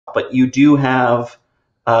but you do have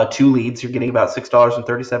 2 leads. You're getting about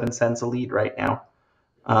 $6.37 a lead right now.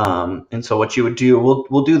 And so what you would do,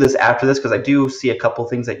 we'll do this after this because I do see a couple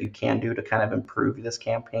things that you can do to kind of improve this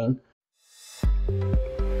campaign.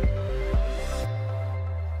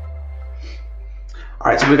 All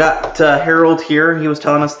right, so we got Harold here. He was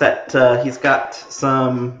telling us that he's got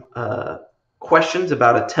some questions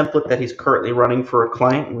about a template that he's currently running for a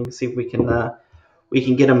client, and we can see if we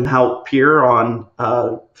can get him help here on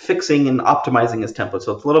fixing and optimizing his template.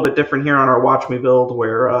 So it's a little bit different here on our Watch Me Build,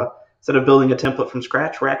 where instead of building a template from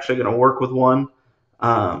scratch, we're actually going to work with one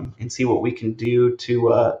and see what we can do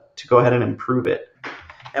to go ahead and improve it.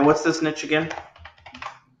 And what's this niche again?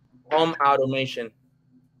 Home automation.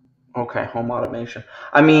 Okay, home automation.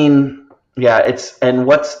 I mean, yeah, it's, and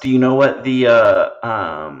do you know what the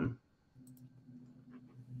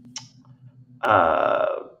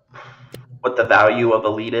what the value of a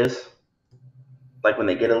lead is? Like when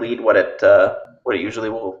they get a lead, what it usually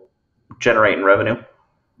will generate in revenue?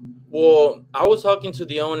 Well, I was talking to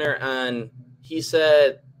the owner and he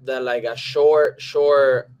said that like a short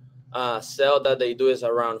sale that they do is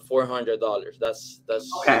around $400. That's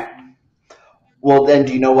okay. Well, then,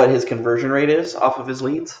 do you know what his conversion rate is off of his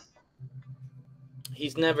leads?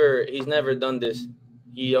 He's never done this.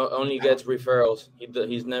 He only gets referrals.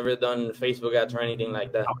 He's never done Facebook ads or anything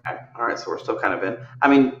like that. Okay. All right. So we're still kind of in. I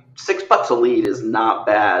mean, $6 a lead is not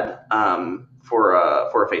bad for a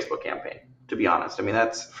Facebook campaign, to be honest. I mean,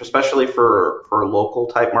 that's especially for local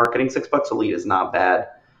type marketing. $6 a lead is not bad.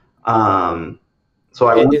 So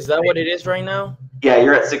is that what it is right now? Yeah,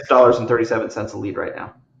 you're at $6.37 a lead right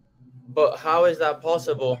now. But how is that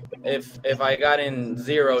possible if I got in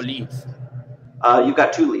 0 leads? You've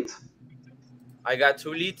got 2 leads. I got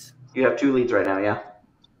 2 leads? You have 2 leads right now, yeah.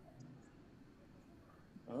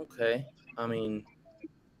 Okay. I mean,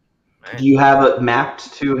 man. Do you have it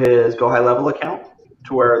mapped to his Go High Level account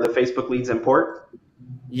to where the Facebook leads import?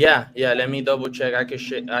 Yeah. Let me double check. I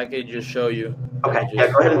could just show you. Okay.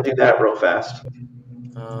 Yeah, go ahead and do that real fast.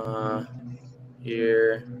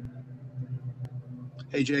 Here.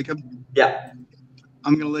 Hey, Jacob. Yeah.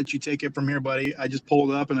 I'm going to let you take it from here, buddy. I just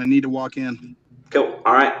pulled up and I need to walk in. Cool.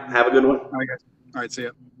 All right. Have a good one. All right, guys. All right. See ya.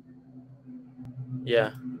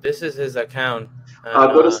 Yeah. This is his account.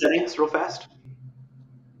 Go to settings real fast.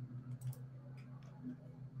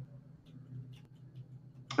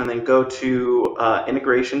 And then go to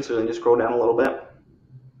integration. So then just scroll down a little bit.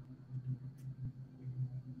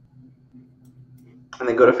 And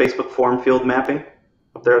then go to Facebook form field mapping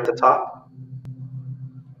up there at the top.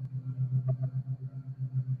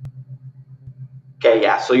 Okay,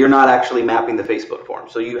 yeah, so you're not actually mapping the Facebook form.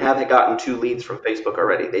 So you haven't gotten 2 leads from Facebook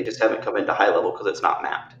already. They just haven't come into high level because it's not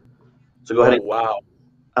mapped. So go ahead and wow.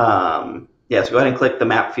 Yeah, so go ahead and click the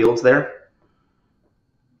map fields there.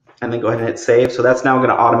 And then go ahead and hit save. So that's now going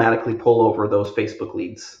to automatically pull over those Facebook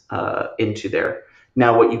leads into there.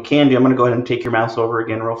 Now what you can do, I'm going to go ahead and take your mouse over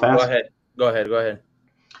again real fast. Go ahead.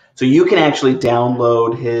 So you can actually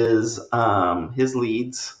download his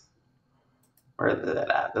leads. Where is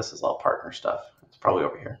that at? This is all partner stuff. It's probably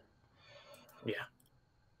over here. Yeah.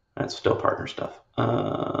 That's still partner stuff. Come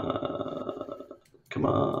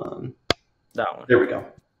on. That one. There we go.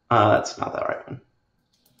 That's not that right one.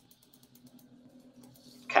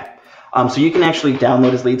 Okay. So you can actually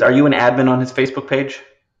download his leads. Are you an admin on his Facebook page?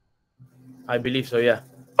 I believe so, yeah.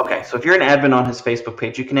 Okay, so if you're an admin on his Facebook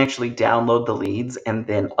page, you can actually download the leads and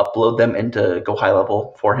then upload them into Go High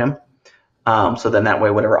Level for him. So then that way,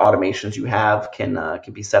 whatever automations you have can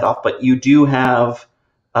be set off. But you do have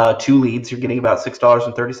 2 leads. You're getting about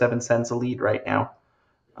 $6.37 a lead right now.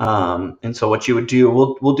 And so what you would do,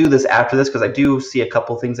 we'll do this after this because I do see a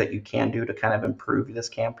couple things that you can do to kind of improve this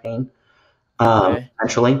campaign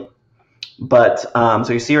eventually. But so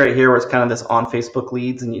you see right here where it's kind of this on Facebook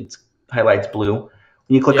leads and it highlights blue.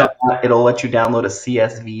 When you click on that, it'll let you download a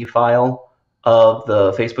CSV file of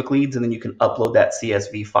the Facebook leads, and then you can upload that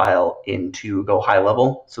CSV file into Go High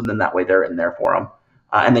Level. So then that way they're in there for them.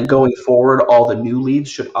 And then going forward, all the new leads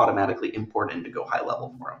should automatically import into Go High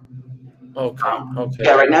Level for them. Okay.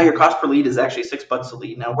 Yeah, right now your cost per lead is actually $6 a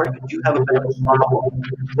lead. Now, where you do have a bit of a problem,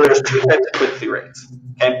 there's 2 types of click-through rates.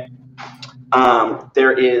 Okay,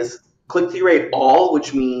 there is click-through rate all,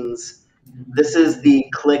 which means this is the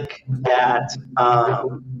click that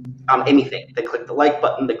on anything. They click the like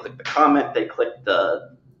button, they click the comment, they click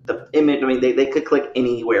the image. I mean, they could click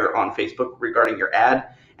anywhere on Facebook regarding your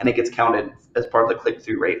ad, and it gets counted as part of the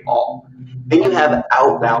click-through rate all. Then you have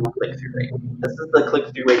outbound click-through rate. This is the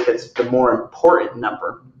click-through rate that's the more important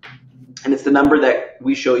number, and it's the number that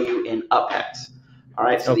we show you in UpHex. All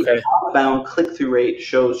right, so the outbound click-through rate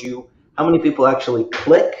shows you how many people actually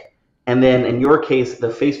click, and then in your case, the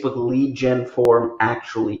Facebook lead gen form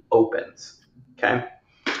actually opens. Okay.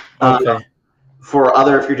 Okay. For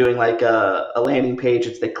other, if you're doing like a landing page,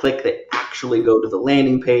 it's they click, they actually go to the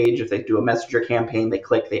landing page. If they do a Messenger campaign, they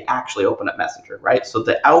click, they actually open up Messenger, right? So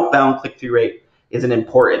the outbound click-through rate is an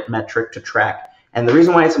important metric to track. And the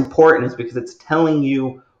reason why it's important is because it's telling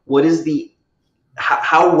you what is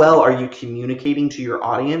how well are you communicating to your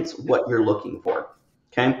audience what you're looking for,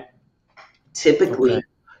 okay? Typically, Okay.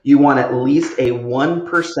 you want at least a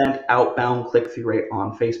 1% outbound click-through rate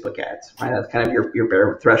on Facebook ads, right? That's kind of your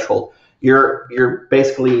bare threshold. You're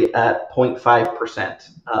basically at 0.5%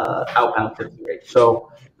 outbound click-through rate.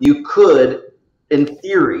 So you could, in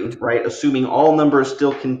theory, right, assuming all numbers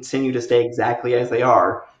still continue to stay exactly as they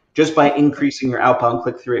are, just by increasing your outbound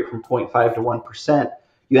click-through rate from 0.5 to 1%,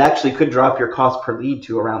 you actually could drop your cost per lead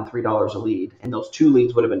to around $3 a lead, and those 2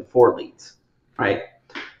 leads would have been 4 leads, right?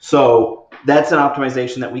 So that's an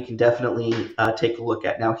optimization that we can definitely take a look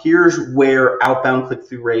at. Now, here's where outbound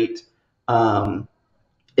click-through rate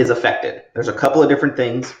is affected. There's a couple of different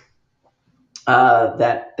things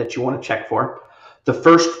that you want to check for. The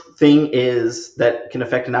first thing is that can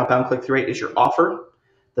affect an outbound click-through rate is your offer.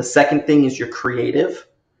 The second thing is your creative.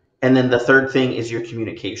 And then the third thing is your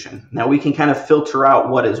communication. Now, we can kind of filter out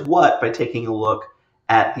what is what by taking a look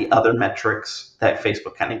at the other metrics that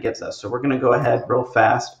Facebook kind of gives us. So we're going to go ahead real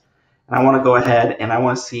fast. And I want to go ahead and I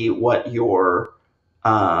want to see what your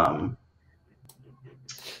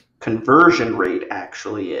conversion rate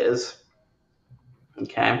actually is.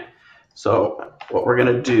 Okay. So what we're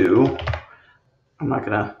going to do, I'm not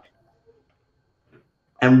going to,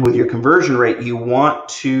 and with your conversion rate, you want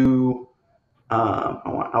to, I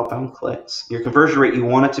want outbound clicks. Your conversion rate, you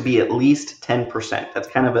want it to be at least 10%. That's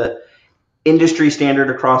kind of a industry standard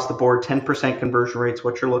across the board. 10% conversion rate is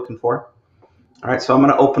what you're looking for. All right, so I'm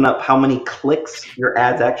going to open up how many clicks your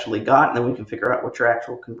ads actually got, and then we can figure out what your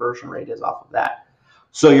actual conversion rate is off of that.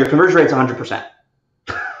 So your conversion rate is 100%.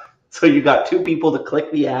 So you got 2 people to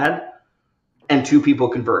click the ad and 2 people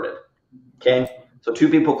converted. Okay, so 2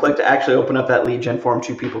 people clicked to actually open up that lead gen form,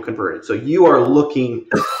 2 people converted. So you are looking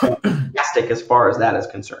fantastic as far as that is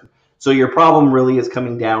concerned. So your problem really is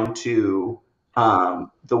coming down to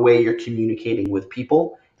the way you're communicating with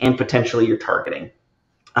people and potentially your targeting.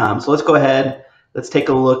 So let's go ahead. Let's take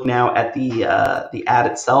a look now at the ad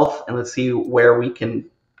itself, and let's see where we can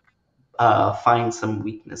find some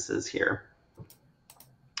weaknesses here.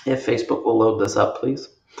 If Facebook will load this up, please.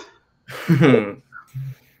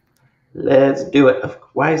 Let's do it.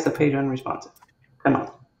 Why is the page unresponsive? Come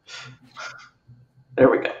on. There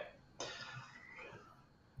we go.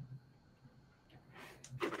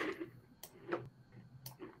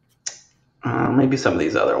 Maybe some of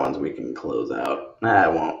these other ones we can close out. Nah,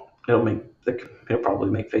 it won't. It'll probably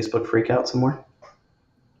make Facebook freak out some more.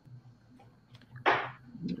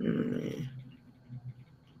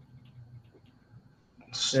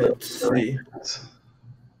 Let's see.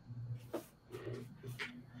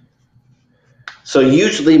 So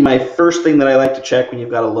usually my first thing that I like to check when you've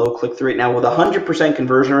got a low click-through rate, now with 100%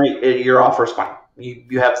 conversion rate, your offer is fine.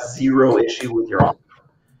 You have 0 issue with your offer.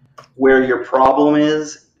 Where your problem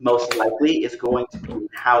is, most likely, is going to be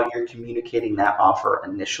how you're communicating that offer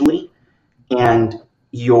initially and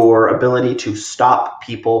your ability to stop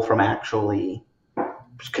people from actually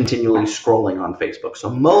continually scrolling on Facebook. So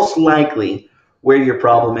most likely where your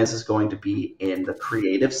problem is going to be in the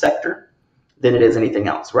creative sector than it is anything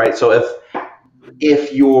else, right? So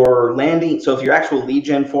if your actual lead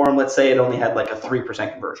gen form, let's say it only had like a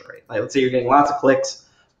 3% conversion rate. Like let's say you're getting lots of clicks,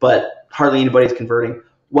 but hardly anybody's converting.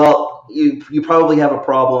 Well, you probably have a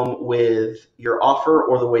problem with your offer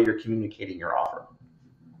or the way you're communicating your offer.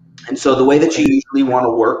 And so the way that you usually want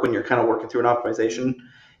to work when you're kind of working through an optimization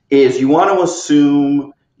is you want to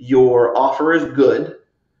assume your offer is good,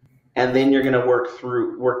 and then you're going to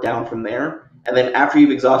work down from there. And then after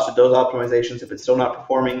you've exhausted those optimizations, if it's still not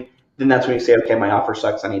performing, then that's when you say, okay, my offer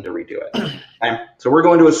sucks, I need to redo it. Okay? So we're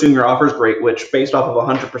going to assume your offer is great, which based off of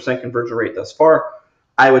 100% conversion rate thus far,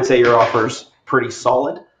 I would say your offer's pretty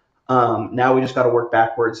solid. Now we just got to work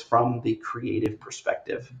backwards from the creative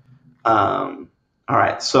perspective. All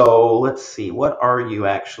right, so let's see. What are you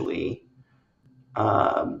actually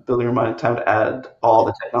building your mind time to add all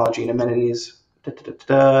the technology and amenities?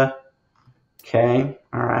 Okay,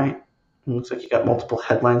 all right. It looks like you got multiple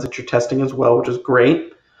headlines that you're testing as well, which is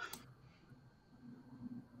great.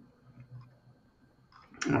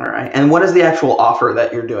 All right, and what is the actual offer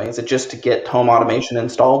that you're doing? Is it just to get home automation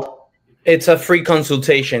installed? It's a free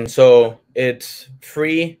consultation, so it's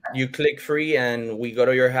free. You click free, and we go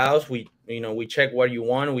to your house. We check what you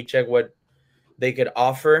want. We check what they could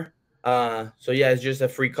offer, So yeah, it's just a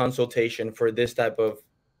free consultation for this type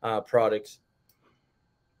of products.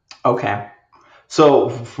 Okay. So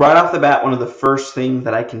right off the bat, one of the first things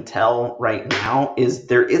that I can tell right now is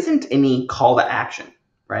there isn't any call to action,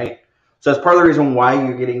 right? So that's part of the reason why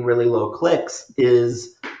you're getting really low clicks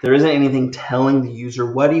is there isn't anything telling the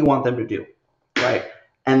user what do you want them to do, right?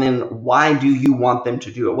 And then why do you want them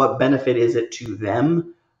to do it? What benefit is it to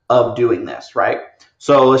them of doing this, right?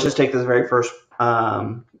 So let's just take this very first,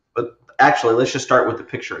 but actually let's just start with the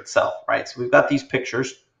picture itself, right? So we've got these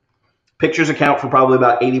pictures. Pictures account for probably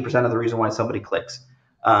about 80% of the reason why somebody clicks.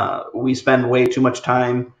 We spend way too much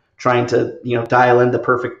time trying to, dial in the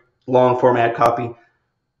perfect long form ad copy.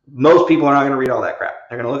 Most people are not going to read all that crap.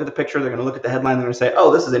 They're going to look at the picture, they're going to look at the headline, they're going to say,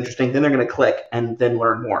 oh, this is interesting. Then they're going to click and then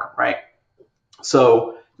learn more, right?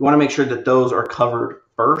 So you want to make sure that those are covered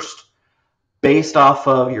first. Based off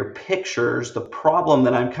of your pictures, the problem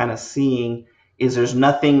that I'm kind of seeing is there's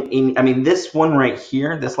nothing in, this one right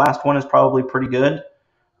here, this last one is probably pretty good.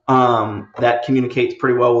 That communicates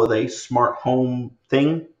pretty well with a smart home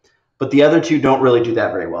thing. But the other two don't really do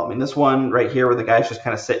that very well. This one right here where the guy's just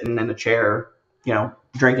kind of sitting in a chair,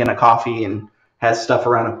 drinking a coffee and has stuff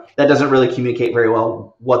around him, that doesn't really communicate very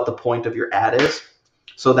well what the point of your ad is.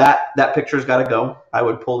 So that picture's got to go. I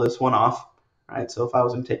would pull this one off. All right, so if I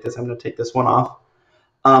was going to take this, I'm going to take this one off.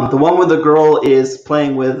 The one where the girl is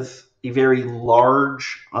playing with a very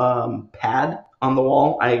large pad on the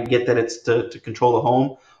wall. I get that it's to control the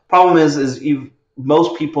home. Problem is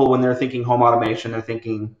most people, when they're thinking home automation, they're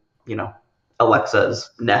thinking,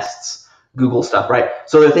 Alexa's, Nests, Google stuff, right?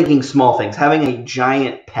 So they're thinking small things. Having a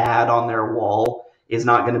giant pad on their wall is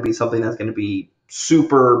not going to be something that's going to be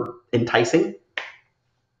super enticing.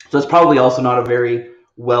 So it's probably also not a very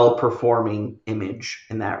well-performing image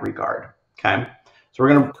in that regard, okay? So we're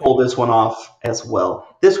going to pull this one off as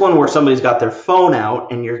well. This one where somebody's got their phone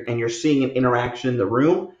out and you're seeing an interaction in the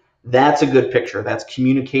room, that's a good picture. That's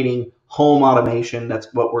communicating home automation.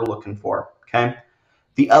 That's what we're looking for, okay?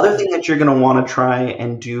 The other thing that you're going to want to try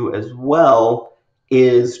and do as well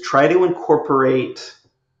is try to incorporate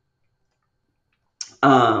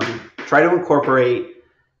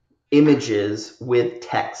images with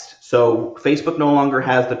text. So Facebook no longer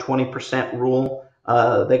has the 20% rule.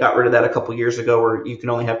 They got rid of that a couple years ago where you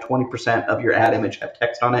can only have 20% of your ad image have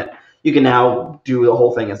text on it. You can now do the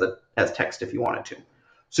whole thing as text if you wanted to.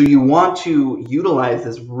 So you want to utilize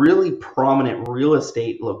this really prominent real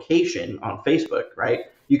estate location on Facebook, right?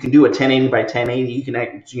 You can do a 1080 by 1080. You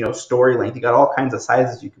can, story length. You got all kinds of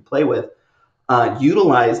sizes you can play with.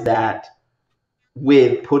 Utilize that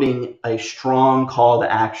with putting a strong call to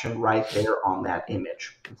action right there on that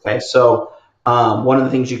image. Okay, so one of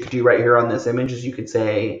the things you could do right here on this image is you could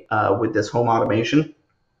say with this home automation,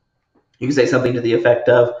 you could say something to the effect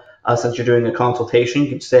of, since you're doing a consultation, you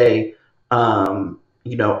could say,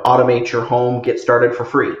 automate your home, get started for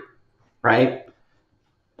free, right?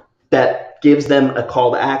 That gives them a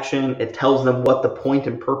call to action. It tells them what the point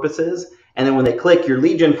and purpose is. And then when they click, your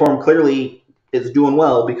lead gen form clearly is doing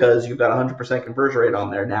well because you've got 100% conversion rate on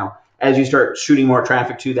there. Now, as you start shooting more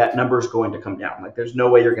traffic to, that number is going to come down. Like there's no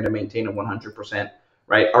way you're going to maintain a 100%,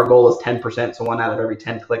 right? Our goal is 10%, so 1 out of every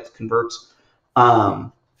 10 clicks converts.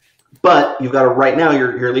 But you've got to, right now,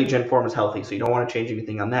 your lead gen form is healthy, so you don't want to change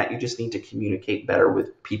anything on that. You just need to communicate better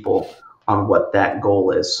with people on what that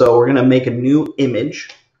goal is. So we're going to make a new image.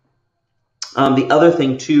 The other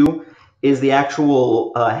thing, too, is the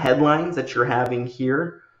actual headlines that you're having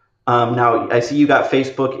here. Now, I see you got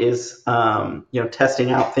Facebook is,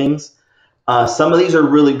 testing out things. Some of these are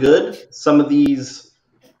really good. Some of these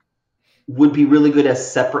would be really good as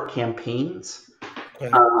separate campaigns.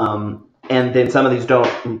 Okay. And then some of these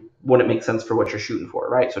wouldn't make sense for what you're shooting for,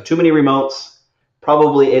 right? So too many remotes,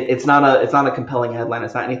 probably it's not a compelling headline.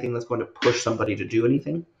 It's not anything that's going to push somebody to do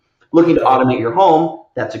anything. Looking to automate your home,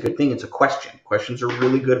 that's a good thing. It's a question. Questions are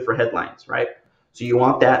really good for headlines, right? So you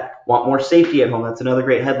want that, want more safety at home. That's another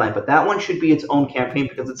great headline. But that one should be its own campaign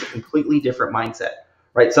because it's a completely different mindset,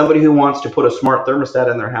 right? Somebody who wants to put a smart thermostat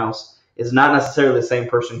in their house is not necessarily the same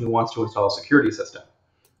person who wants to install a security system,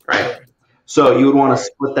 right? So you would want to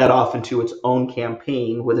split that off into its own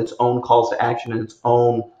campaign with its own calls to action and its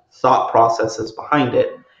own thought processes behind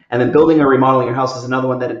it. And then building or remodeling your house is another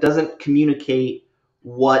one that it doesn't communicate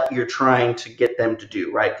what you're trying to get them to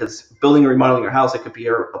do, right? Because building or remodeling your house, it could be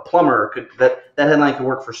a plumber. That headline could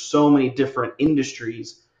work for so many different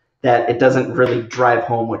industries that it doesn't really drive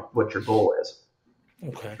home what your goal is.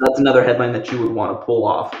 Okay. That's another headline that you would want to pull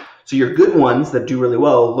off. So your good ones that do really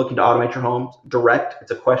well, looking to automate your home, direct,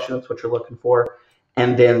 it's a question, that's what you're looking for.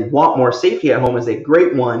 And then want more safety at home is a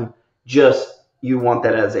great one, just you want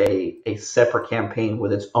that as a separate campaign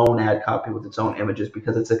with its own ad copy, with its own images,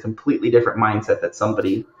 because it's a completely different mindset that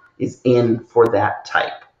somebody is in for that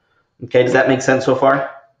type. Okay, does that make sense so far?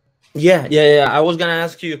 Yeah. I was gonna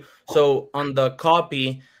ask you. So on the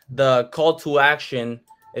copy, the call to action,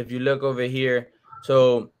 if you look over here,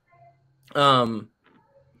 so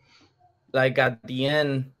like at the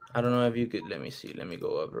end, I don't know if you could, let me see, let me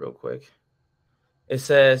go up real quick. It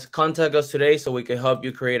says contact us today so we can help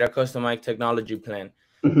you create a customized technology plan.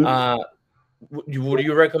 Mm-hmm. Would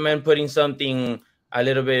you recommend putting something a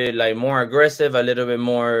little bit like more aggressive, a little bit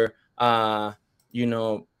more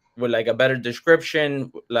with like a better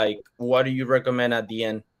description? Like, what do you recommend at the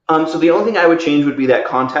end? So the only thing I would change would be that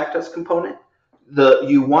contact us component.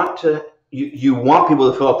 You want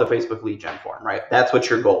people to fill out the Facebook lead gen form, right? That's what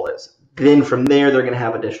your goal is. Then from there, they're going to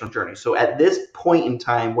have additional journeys. So at this point in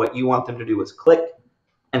time, what you want them to do is click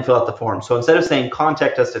and fill out the form. So instead of saying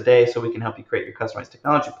contact us today so we can help you create your customized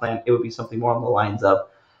technology plan, it would be something more on the lines of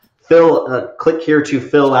click here to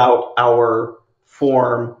fill out our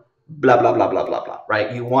form, blah, blah, blah, blah, blah, blah,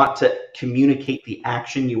 right? You want to communicate the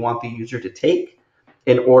action you want the user to take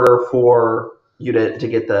in order for you to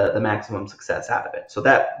get the maximum success out of it. So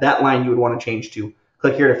that line you would want to change to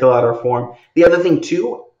click here to fill out our form. The other thing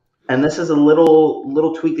too, and this is a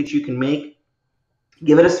little tweak that you can make,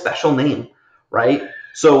 give it a special name, right?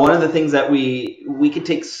 So one of the things that we could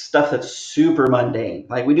take stuff that's super mundane,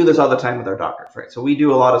 like we do this all the time with our doctors, right? So we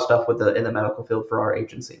do a lot of stuff in the medical field for our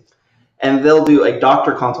agency, and they'll do a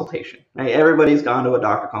doctor consultation. Right? Everybody's gone to a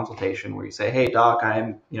doctor consultation where you say, "Hey doc,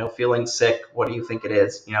 I'm feeling sick. What do you think it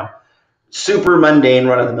is?" Super mundane,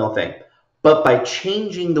 run of the mill thing. But by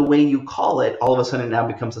changing the way you call it, all of a sudden it now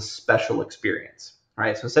becomes a special experience,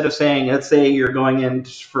 right? So instead of saying, let's say you're going in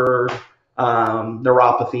for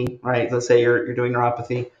neuropathy, right? Let's say you're doing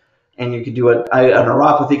neuropathy, and you could do a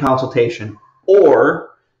neuropathy consultation,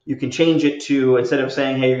 or you can change it to, instead of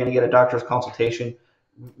saying, hey, you're going to get a doctor's consultation,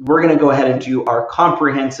 we're going to go ahead and do our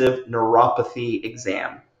comprehensive neuropathy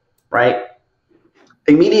exam, right?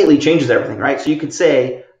 Immediately changes everything, right? So you could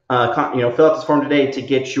say, fill out this form today to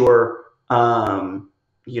get your,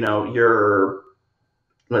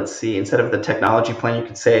 let's see, instead of the technology plan, you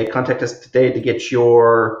could say, contact us today to get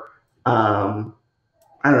your, I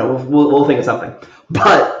don't know, we'll think of something.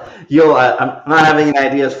 But I'm not having any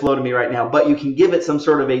ideas flow to me right now, but you can give it some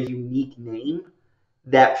sort of a unique name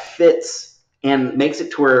that fits and makes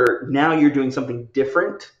it to where now you're doing something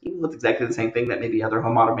different, even with exactly the same thing that maybe other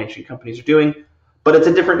home automation companies are doing, but it's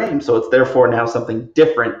a different name. So it's therefore now something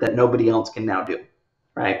different that nobody else can now do,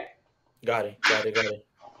 right? Got it.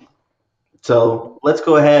 So let's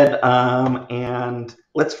go ahead and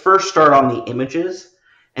let's first start on the images,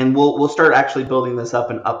 and we'll start actually building this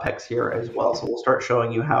up in UpHex here as well. So we'll start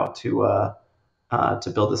showing you how to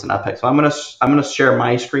build this in UpHex. So I'm gonna share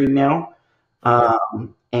my screen now,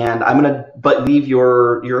 and I'm gonna leave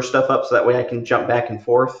your stuff up so that way I can jump back and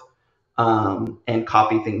forth and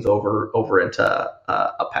copy things over into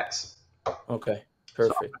UpHex. Okay,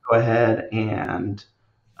 perfect. So go ahead and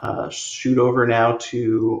shoot over now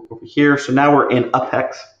to over here. So now we're in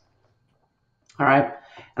UpHex. All right.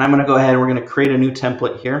 And I'm going to go ahead and we're going to create a new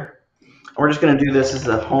template here. We're just going to do this as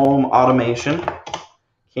a home automation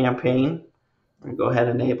campaign. We're going to go ahead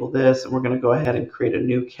and enable this, and we're going to go ahead and create a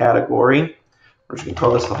new category. We're just going to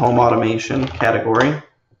call this the home automation category.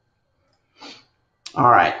 All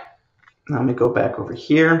right. Now let me go back over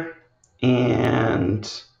here, and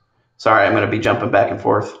sorry, I'm going to be jumping back and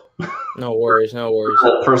forth. No worries.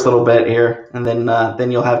 First little bit here, and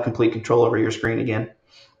then you'll have complete control over your screen again.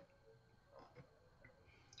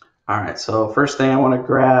 All right, so first thing I want to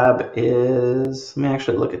grab is, let me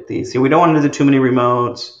actually look at these. See, we don't want to do too many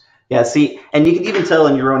remotes. Yeah, see, and you can even tell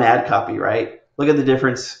in your own ad copy, right? Look at the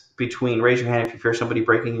difference between raise your hand if you fear somebody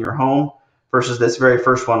breaking your home versus this very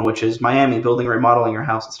first one, which is Miami, building and remodeling your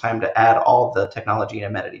house. It's time to add all the technology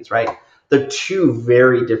and amenities, right? They're two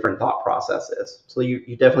very different thought processes. So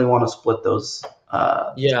you definitely want to split those.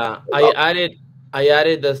 Yeah, I added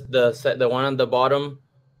the one on the bottom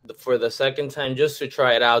for the second time just to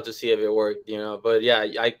try it out to see if it worked, But yeah,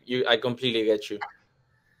 I completely get you.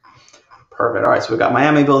 Perfect. All right, so we've got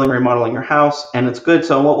Miami, building, remodeling your house, and it's good.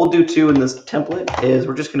 So what we'll do too in this template is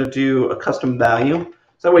we're just going to do a custom value.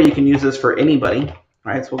 So that way you can use this for anybody. All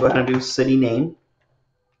right, so we'll go ahead and do city name,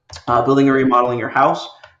 building and remodeling your house.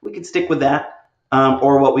 We can stick with that.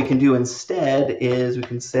 Or what we can do instead is we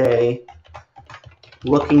can say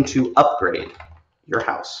looking to upgrade your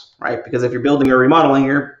house, right? Because if you're building or remodeling,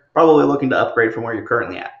 you're probably looking to upgrade from where you're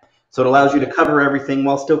currently at. So it allows you to cover everything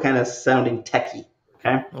while still kind of sounding techy.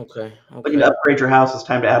 Okay. Looking to upgrade your house, it's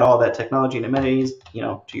time to add all that technology and amenities,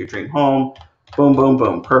 to your dream home. Boom, boom,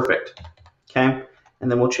 boom. Perfect. Okay.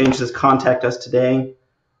 And then we'll change this contact us today.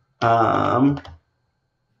 And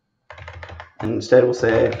instead we'll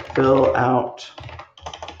say fill out,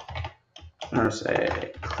 or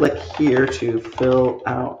say click here to fill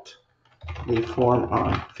out the form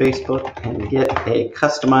on Facebook and get a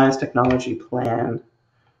customized technology plan.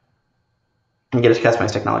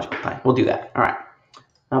 We'll do that. All right.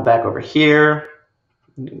 Now back over here.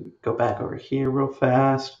 Go back over here real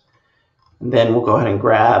fast. And then we'll go ahead and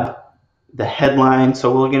grab the headline.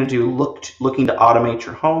 So we're going to do looking to automate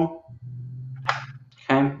your home.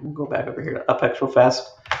 Okay. We'll go back over here to UpHex real fast.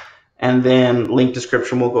 And then link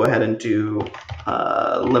description, we'll go ahead and do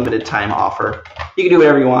limited time offer. You can do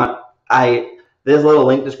whatever you want. This little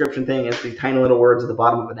link description thing is the tiny little words at the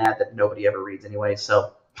bottom of an ad that nobody ever reads anyway.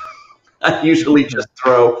 So I usually just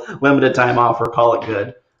throw limited time offer, call it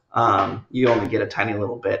good. You only get a tiny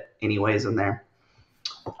little bit anyways in there.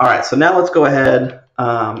 All right, so now let's go ahead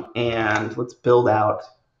and let's build out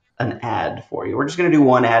an ad for you. We're just going to do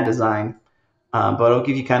one ad design, but it'll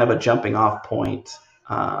give you kind of a jumping off point.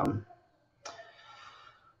 And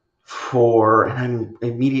I'm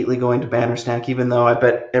immediately going to Banner Stack, even though I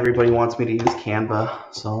bet everybody wants me to use Canva.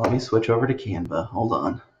 So let me switch over to Canva. Hold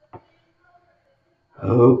on.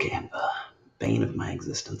 Oh, Canva, bane of my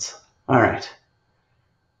existence. All right.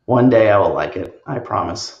 One day I will like it. I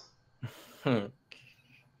promise.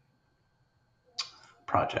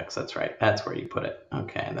 Projects, that's right. That's where you put it.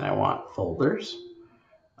 Okay, and then I want folders,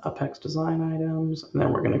 UpHex design items, and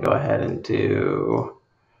then we're going to go ahead and do,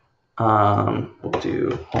 we'll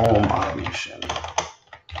do home automation.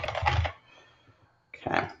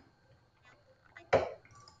 Okay.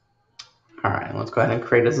 All right, let's go ahead and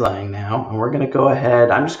create a design now. And we're going to go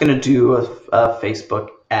ahead, I'm just going to do a Facebook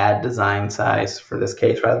ad design size for this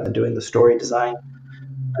case rather than doing the story design.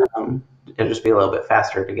 It'll just be a little bit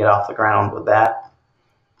faster to get off the ground with that.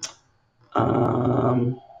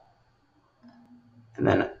 And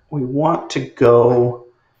then we want to go,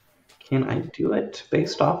 can I do it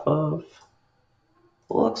based off of,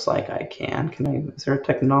 looks like I can. Is there a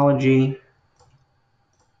technology?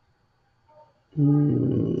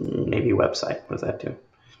 Maybe website. What does that do?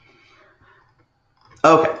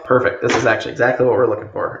 Okay, perfect. This is actually exactly what we're looking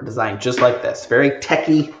for. Designed just like this. Very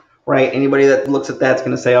techy, right? Anybody that looks at that's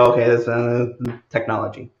going to say, oh, okay, this is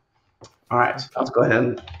technology. All right, so let's go ahead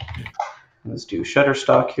and let's do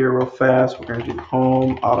Shutterstock here real fast. We're going to do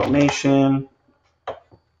home automation.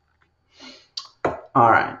 All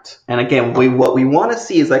right, and again, what we want to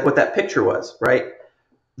see is like what that picture was, right?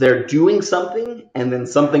 They're doing something and then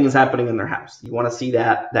something is happening in their house. You want to see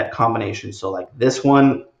that combination. So like this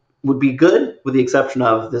one would be good with the exception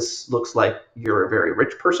of this looks like you're a very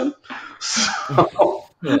rich person. So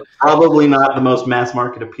probably not the most mass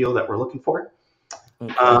market appeal that we're looking for.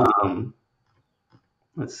 Okay.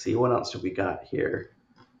 Let's see, what else do we got here?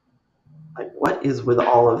 Like what is with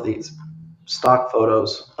all of these stock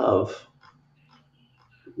photos of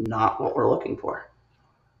not what we're looking for?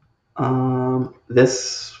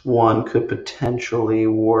 This one could potentially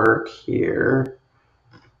work here.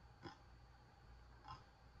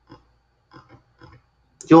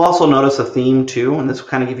 You'll also notice a theme too, and this will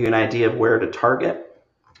kind of give you an idea of where to target.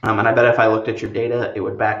 And I bet if I looked at your data, it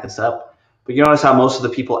would back this up. But you notice how most of the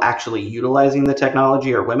people actually utilizing the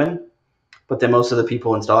technology are women, but then most of the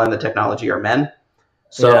people installing the technology are men.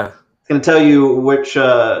 So yeah. It's going to tell you which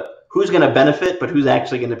who's going to benefit, but who's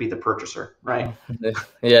actually going to be the purchaser, right?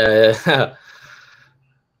 Yeah.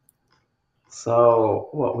 So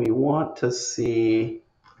what we want to see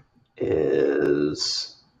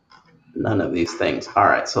is none of these things. All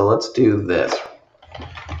right, so let's do this.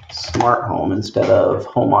 Smart home instead of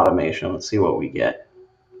home automation. Let's see what we get.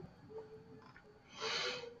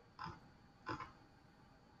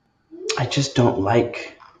 I just don't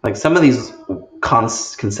like some of these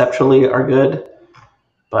conceptually are good,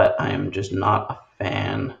 but I am just not a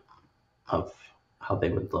fan of how they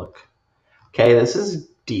would look. Okay, this is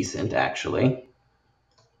decent actually.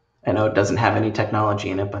 I know it doesn't have any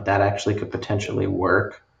technology in it, but that actually could potentially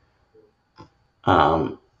work.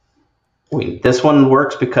 This one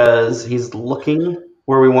works because he's looking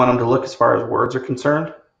where we want him to look as far as words are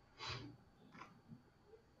concerned.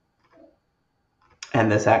 And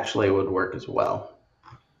this actually would work as well.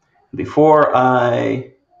 Before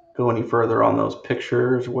I go any further on those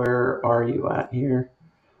pictures, where are you at here?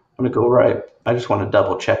 I'm going to go right. I just want to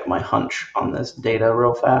double check my hunch on this data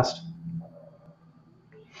real fast.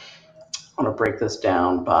 I want to break this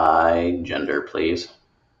down by gender, please.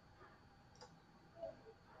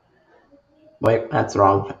 Wait, that's the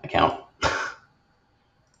wrong account.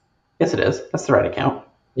 Yes, it is. That's the right account.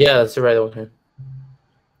 Yeah, that's the right one.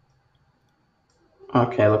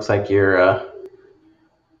 Okay, looks like you're.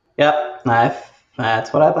 Yep,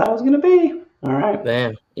 that's what I thought it was gonna be. All right.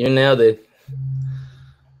 Damn, you nailed it.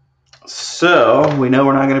 So we know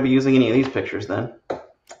we're not gonna be using any of these pictures then.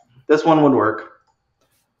 This one would work.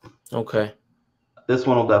 Okay. This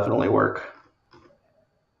one will definitely work.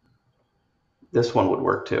 This one would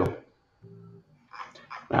work too.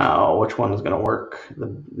 Now, which one is going to work?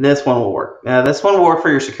 This one will work. This one will work for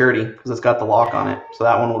your security because it's got the lock on it. So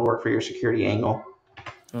that one would work for your security angle.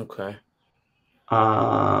 Okay.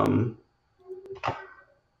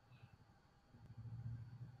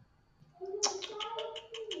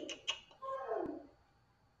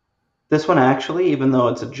 This one actually, even though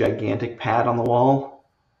it's a gigantic pad on the wall,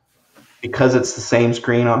 because it's the same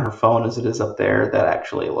screen on her phone as it is up there, that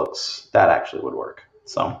actually would work.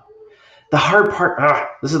 So the hard part,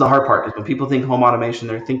 this is the hard part, is when people think home automation,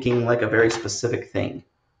 they're thinking like a very specific thing,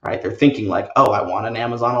 right? They're thinking like, oh, I want an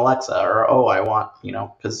Amazon Alexa, or oh, I want,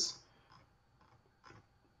 because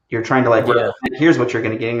you're trying to like, Yeah. here's what you're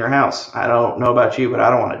going to get in your house. I don't know about you, but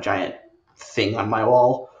I don't want a giant thing on my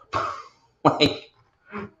wall. Like,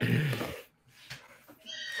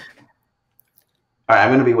 all right, I'm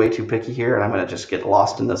going to be way too picky here, and I'm going to just get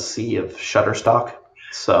lost in the sea of Shutterstock.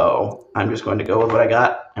 So I'm just going to go with what I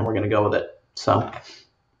got, and we're going to go with it. So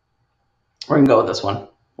we're going to go with this one.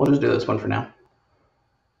 We'll just do this one for now.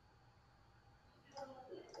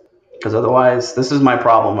 Because otherwise, this is my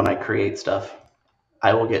problem when I create stuff.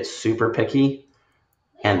 I will get super picky,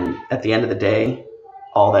 and at the end of the day,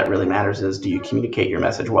 all that really matters is, do you communicate your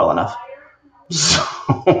message well enough? So,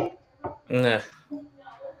 Nah.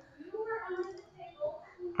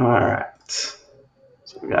 all right.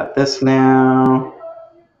 So we got this now.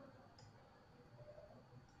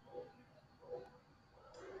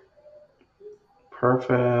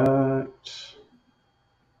 Perfect.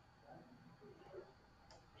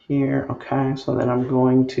 Here, okay, so then I'm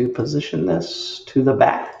going to position this to the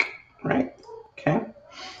back, right? Okay.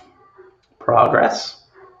 Progress.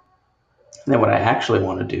 And then what I actually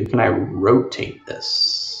want to do, can I rotate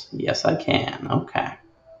this? Yes, I can. Okay.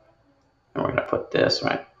 And we're going to put this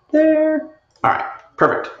right there. All right,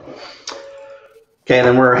 perfect. Okay,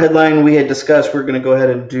 then we're headline we had discussed. We're going to go ahead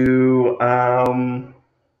and do,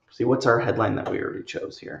 see, what's our headline that we already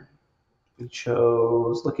chose here? We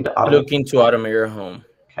chose looking to automate your home.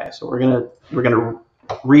 Okay, so we're gonna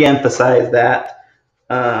re-emphasize that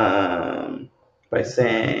by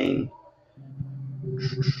saying,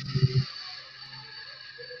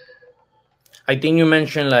 I think you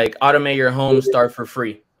mentioned like automate your home, start for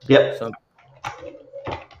free. Yep. So,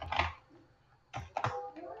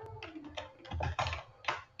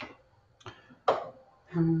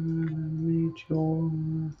 automate your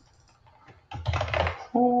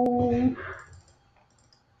home.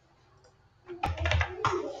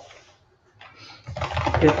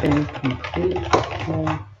 Get a complete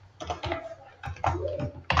home.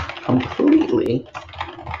 Completely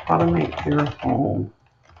automate your home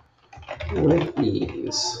with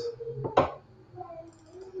ease.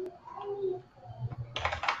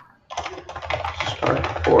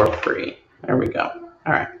 Start for free. There we go.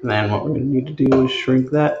 All right, and then what we're going to need to do is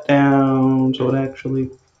shrink that down so it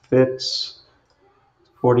actually fits.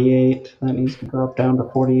 48. That needs to drop down to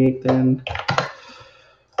 48 then.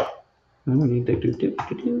 Then we need to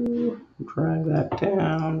drag that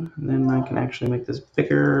down, and then I can actually make this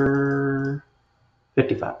bigger.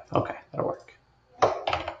 55. Okay, that'll work.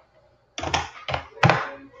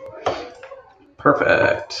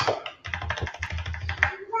 Perfect.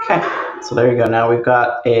 Okay, so there you go. Now we've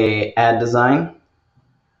got a ad design.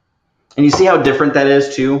 And you see how different that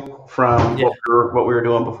is too from what we were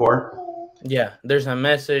doing before? Yeah, there's a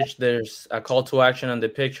message, there's a call to action on the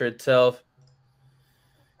picture itself.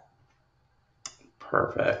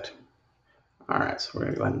 Perfect. All right, so we're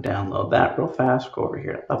going to go ahead and download that real fast. Go over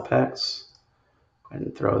here to UpHex. Go ahead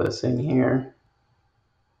and throw this in here.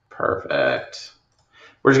 Perfect.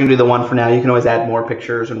 We're just going to do the one for now. You can always add more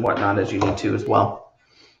pictures and whatnot as you need to as well.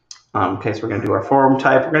 Okay, so we're going to do our form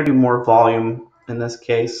type. We're going to do more volume in this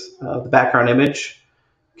case. The background image,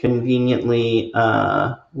 conveniently,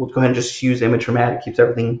 we'll go ahead and just use image format. It keeps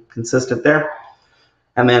everything consistent there.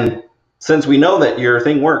 And then since we know that your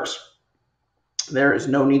thing works, there is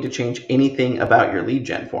no need to change anything about your lead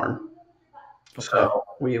gen form. Okay. So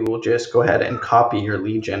we will just go ahead and copy your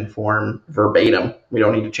lead gen form verbatim. We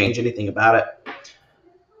don't need to change anything about it.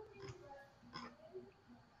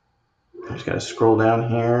 I'm just going to scroll down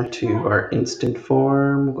here to our instant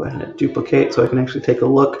form. We'll go ahead and duplicate so I can actually take a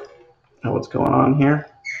look at what's going on here.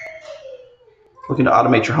 Looking to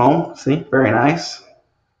automate your home. See, very nice.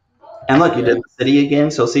 And look, you did the city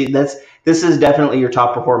again. So see, This is definitely your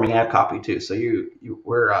top performing ad copy too. So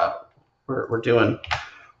we're doing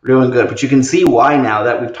good. But you can see why now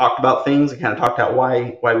that we've talked about things and kind of talked out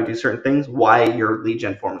why we do certain things, why your lead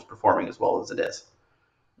gen form is performing as well as it is.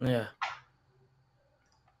 Yeah.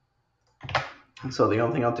 And so the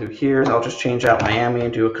only thing I'll do here is I'll just change out Miami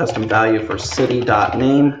and do a custom value for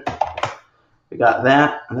city.name. We got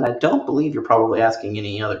that. And then I don't believe you're probably asking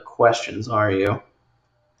any other questions, are you?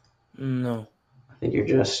 No. I think you're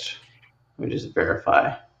just, let me just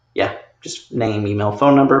verify. Yeah, just name, email,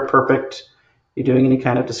 phone number. Perfect. You doing any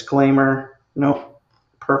kind of disclaimer? Nope.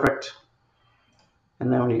 Perfect.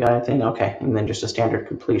 And then when you got anything, okay. And then just a standard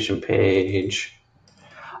completion page.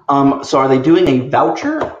 So are they doing a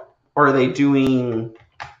voucher or are they doing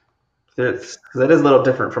this? Because that is a little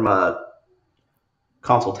different from a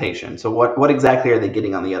consultation. So what exactly are they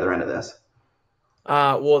getting on the other end of this?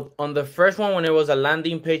 Well, on the first one, when it was a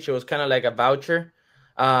landing page, it was kind of like a voucher.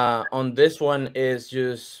 On this one is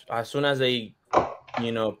just as soon as they,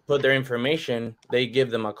 put their information, they give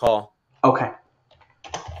them a call. Okay.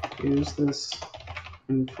 Use this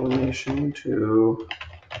information to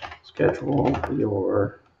schedule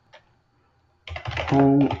your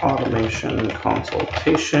home automation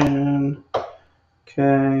consultation.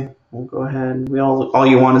 Okay, we'll go ahead. All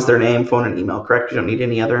you want is their name, phone, and email, correct? You don't need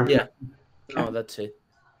any other. Yeah. Okay. No, that's it.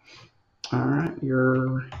 All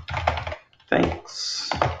right. Thanks.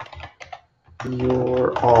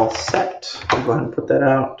 You're all set. I'll go ahead and put that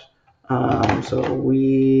out. So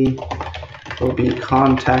we will be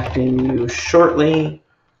contacting you shortly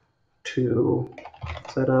to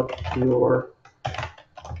set up your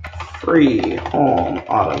free home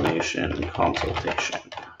automation consultation.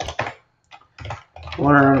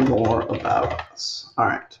 Learn more about us. All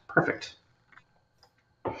right, perfect.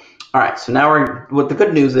 All right, so now what the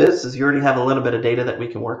good news is you already have a little bit of data that we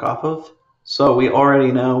can work off of. So we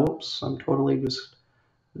already know, whoops, I'm totally just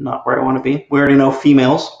not where I want to be. We already know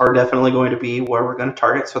females are definitely going to be where we're going to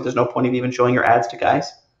target, so there's no point of even showing your ads to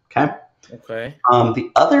guys, okay? Okay. The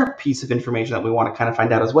other piece of information that we want to kind of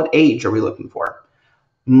find out is what age are we looking for?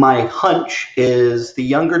 My hunch is the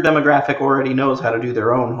younger demographic already knows how to do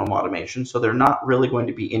their own home automation, so they're not really going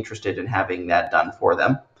to be interested in having that done for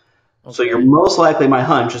them. Okay. So you're most likely, my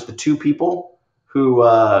hunch is the two people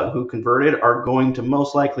who converted are going to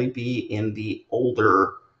most likely be in the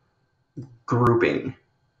older grouping.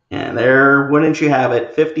 And there, wouldn't you have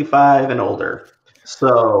it, 55 and older.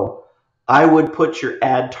 So I would put your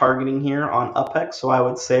ad targeting here on UpHex. So I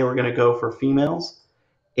would say we're going to go for females,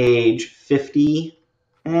 age 50,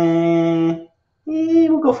 we'll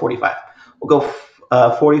go 45. We'll go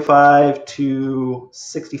 45 to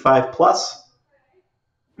 65 plus.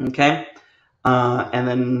 Okay. And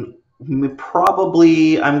then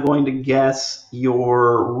probably I'm going to guess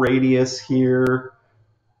your radius here.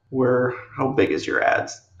 How big is your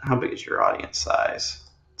ads? How big is your audience size?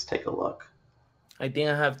 Let's take a look. I think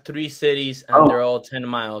I have 3 cities and they're all 10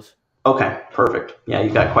 miles. Okay, perfect. Yeah, you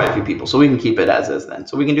got quite a few people. So we can keep it as is then.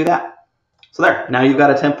 So we can do that. So there, now you've got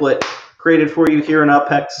a template created for you here in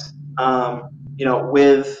UpHex.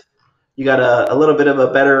 You got a little bit of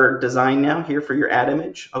a better design now here for your ad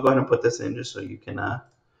image. I'll go ahead and put this in just so you can,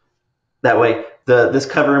 that way, this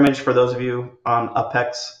cover image for those of you on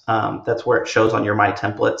UpHex, that's where it shows on your My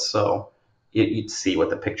Templates. So you'd see what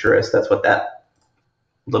the picture is. That's what that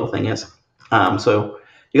little thing is. So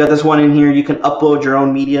you got this one in here. You can upload your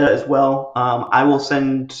own media as well. I will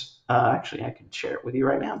send, actually, I can share it with you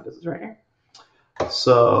right now because it's right here.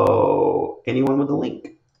 So anyone with a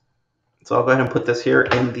link. So I'll go ahead and put this here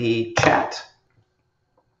in the chat.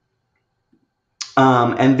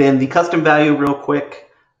 And then the custom value real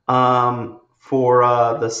quick for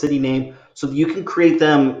the city name. So you can create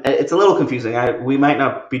them. It's a little confusing. We might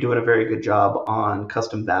not be doing a very good job on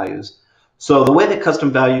custom values. So the way that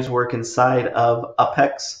custom values work inside of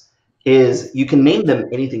UpHex is you can name them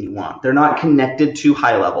anything you want. They're not connected to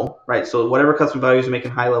high level, right? So whatever custom values you make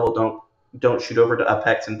in high level, don't shoot over to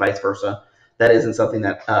UpHex and vice versa. That isn't something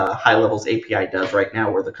that high level's API does right now,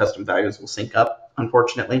 where the custom values will sync up,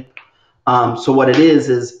 unfortunately. So what it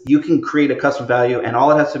is you can create a custom value, and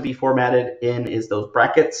all it has to be formatted in is those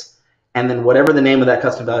brackets, and then whatever the name of that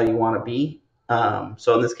custom value you want to be.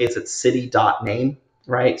 So in this case, it's city.name,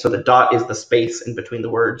 right? So the dot is the space in between the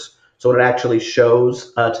words. So when it actually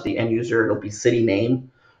shows to the end user, it'll be city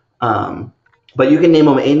name. But you can name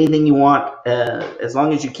them anything you want, as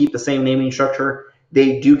long as you keep the same naming structure.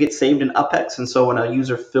 They do get saved in UpHex, and so when a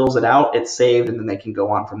user fills it out, it's saved, and then they can go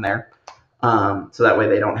on from there. So that way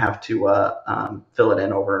they don't have to fill it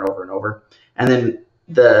in over and over and over. And then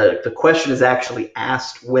the question is actually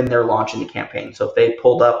asked when they're launching the campaign. So if they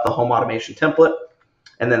pulled up the home automation template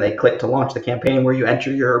and then they click to launch the campaign where you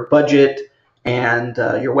enter your budget and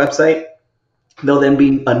your website, there'll then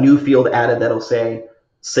be a new field added that'll say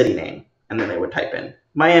city name, and then they would type in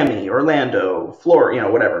Miami, Orlando, Florida,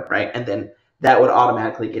 whatever, right? And then that would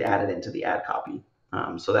automatically get added into the ad copy.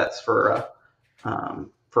 So that's for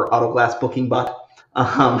Autoglass Booking Bot.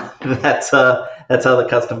 That's how the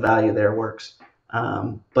custom value there works.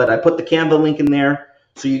 But I put the Canva link in there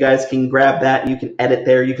so you guys can grab that. You can edit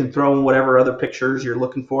there. You can throw in whatever other pictures you're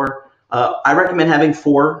looking for. I recommend having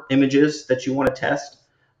 4 images that you want to test.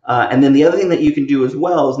 And then the other thing that you can do as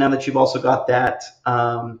well is, now that you've also got that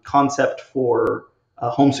concept for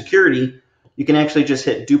home security, you can actually just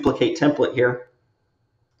hit duplicate template here.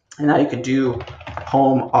 And now you can do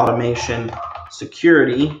home automation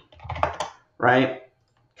security, right?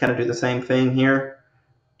 Kind of do the same thing here.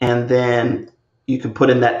 And then you can put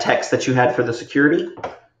in that text that you had for the security,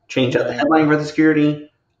 change out the headline for the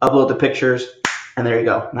security, upload the pictures, and there you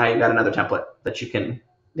go. Now you've got another template that you can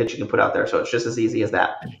put out there. So it's just as easy as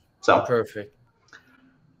that. So perfect.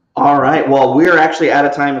 All right. Well, we're actually out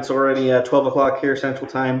of time. It's already 12 o'clock here Central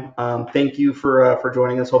Time. Thank you for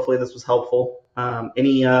joining us. Hopefully this was helpful.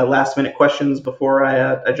 Any last minute questions before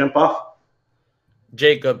I jump off?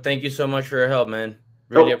 Jacob, thank you so much for your help, man.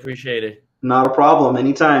 Really appreciate it. Not a problem.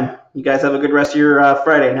 Anytime. You guys have a good rest of your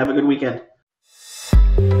Friday and have a good weekend.